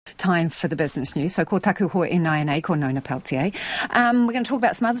time for the business news. So ko taku hoa e nai ko Nona Pelletier. We're going to talk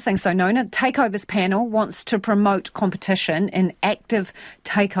about some other things. So Nona, Takeovers panel wants to promote competition in active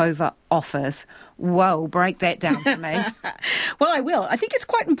takeover offers. Whoa, break that down for me. Well, I will. I think it's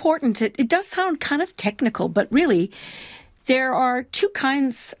quite important. It does sound kind of technical, but really, there are two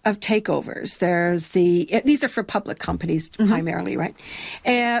kinds of takeovers. These are for public companies primarily, right?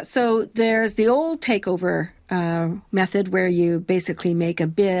 So there's the old takeover method where you basically make a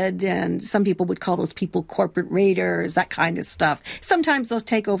bid, and some people would call those people corporate raiders, that kind of stuff. Sometimes those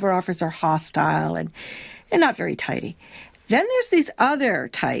takeover offers are hostile and they're not very tidy. Then there's these other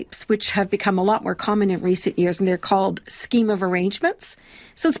types, which have become a lot more common in recent years, and they're called scheme of arrangements.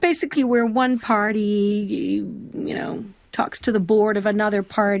 So it's basically where one party, talks to the board of another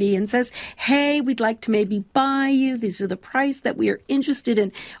party and says, hey, we'd like to maybe buy you. These are the price that we are interested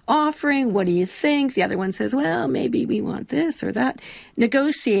in offering. What do you think? The other one says, well, maybe we want this or that.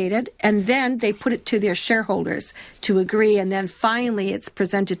 Negotiated, and then they put it to their shareholders to agree, and then finally it's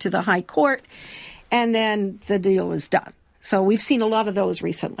presented to the High Court, and then the deal is done. So we've seen a lot of those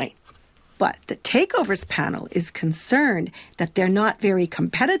recently. But the Takeovers panel is concerned that they're not very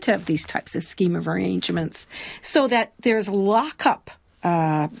competitive, these types of scheme of arrangements, so that there's lockup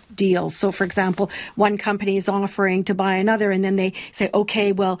deals. So, for example, one company is offering to buy another, and then they say,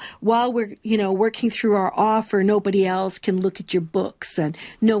 okay, well, while we're, working through our offer, nobody else can look at your books and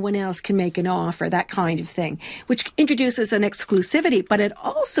no one else can make an offer, that kind of thing, which introduces an exclusivity, but it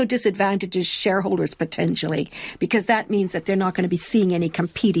also disadvantages shareholders potentially, because that means that they're not going to be seeing any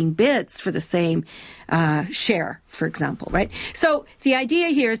competing bids for the same share, for example, right? So the idea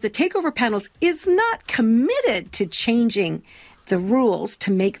here is the Takeover Panels is not committed to changing the rules to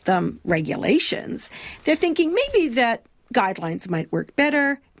make them regulations. They're thinking maybe that guidelines might work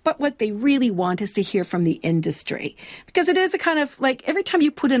better, but what they really want is to hear from the industry. Because it is a kind of like every time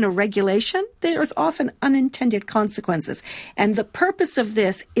you put in a regulation, there's often unintended consequences. And the purpose of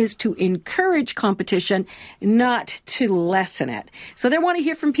this is to encourage competition, not to lessen it. So they want to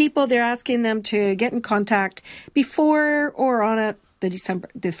hear from people. They're asking them to get in contact before or on the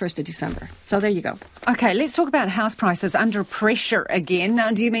 1st of December. So there you go. Okay, let's talk about house prices under pressure again.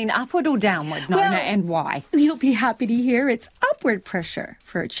 Now, do you mean upward or downward, Nona, and why? You'll be happy to hear it's upward pressure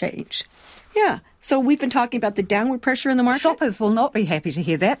for a change. Yeah. So we've been talking about the downward pressure in the market. Shoppers will not be happy to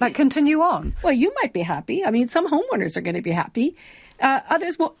hear that, but continue on. Well, you might be happy. I mean, some homeowners are going to be happy.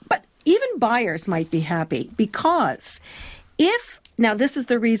 Others will. But even buyers might be happy because now this is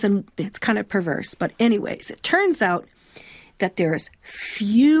the reason, it's kind of perverse, but anyways, it turns out that there's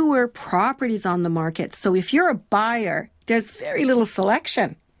fewer properties on the market. So if you're a buyer, there's very little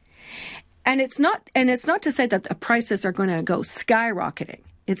selection. And it's not to say that the prices are going to go skyrocketing.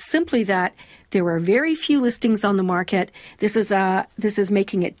 It's simply that there were very few listings on the market. This is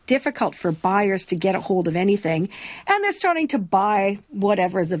making it difficult for buyers to get a hold of anything, and they're starting to buy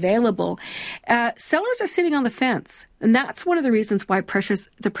whatever is available. Sellers are sitting on the fence, and that's one of the reasons why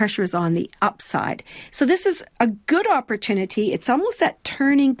the pressure is on the upside. So this is a good opportunity. It's almost that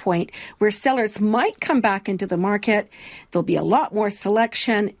turning point where sellers might come back into the market. There'll be a lot more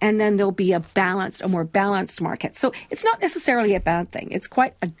selection, and then there'll be a more balanced market. So it's not necessarily a bad thing. It's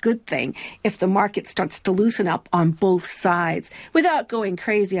quite a good thing if the market starts to loosen up on both sides without going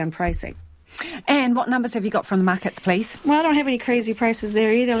crazy on pricing. And what numbers have you got from the markets, please? Well, I don't have any crazy prices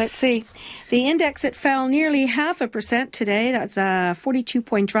there either. Let's see. The index, it fell nearly 0.5% today. That's a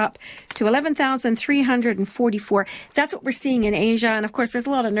 42-point drop to 11,344. That's what we're seeing in Asia. And, of course, there's a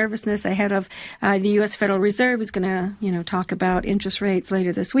lot of nervousness ahead of the U.S. Federal Reserve is going to, talk about interest rates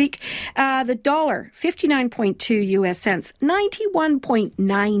later this week. The dollar, 59.2 U.S. cents,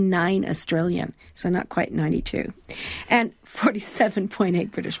 91.99 Australian. So not quite 92. And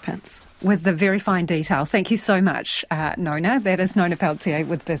 47.8 British pence. With the very fine detail. Thank you so much, Nona. That is Nona Pelletier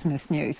with Business News.